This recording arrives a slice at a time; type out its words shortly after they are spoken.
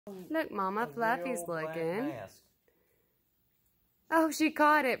Look, Mama, Fluffy's looking. Oh, she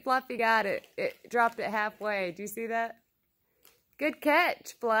caught it. Fluffy got it. It dropped it halfway. Do you see that? Good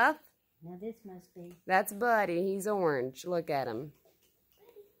catch, Fluff. Now this must be. That's Buddy. He's orange. Look at him.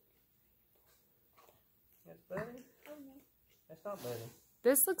 That's Buddy? Oh, no. That's not Buddy.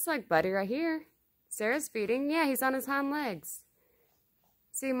 This looks like Buddy right here. Sarah's feeding. Yeah, he's on his hind legs.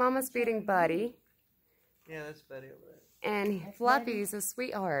 See, Mama's feeding Buddy. Yeah, that's Buddy over there. And That's Fluffy's a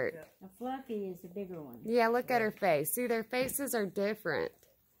sweetheart. Yeah. Now Fluffy is the bigger one. Yeah, look at her face. See, their faces are different.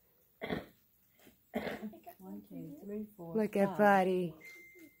 1, 2, 3, 4. Look at 5. Buddy.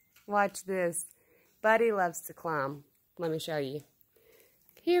 Watch this. Buddy loves to climb. Let me show you.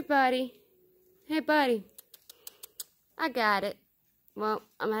 Here, Buddy. Hey, Buddy. I got it. Well,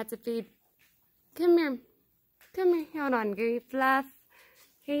 I'm going to have to feed. Come here. Come here. Hold on, Gooey. Fluff.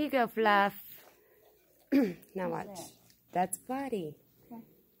 Here you go, Fluff. Now watch. That's Buddy. Okay.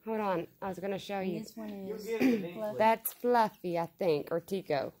 Hold on. I was going to show you. This one You'll is get it eventually. That's Fluffy, I think, or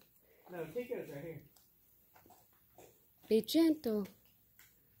Tico. No, Tico's right here. Be gentle.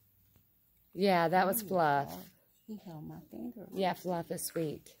 Yeah, that was Fluff. He held my finger. Yeah, Fluff is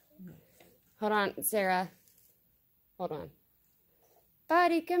sweet. Hold on, Sarah. Hold on.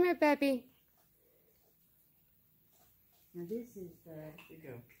 Buddy, come here, baby. Now this is the.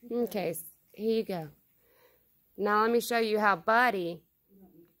 Tico. Okay, here you go. Now let me show you how Buddy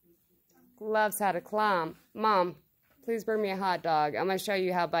loves how to climb. Mom, please bring me a hot dog. I'm going to show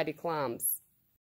you how Buddy climbs.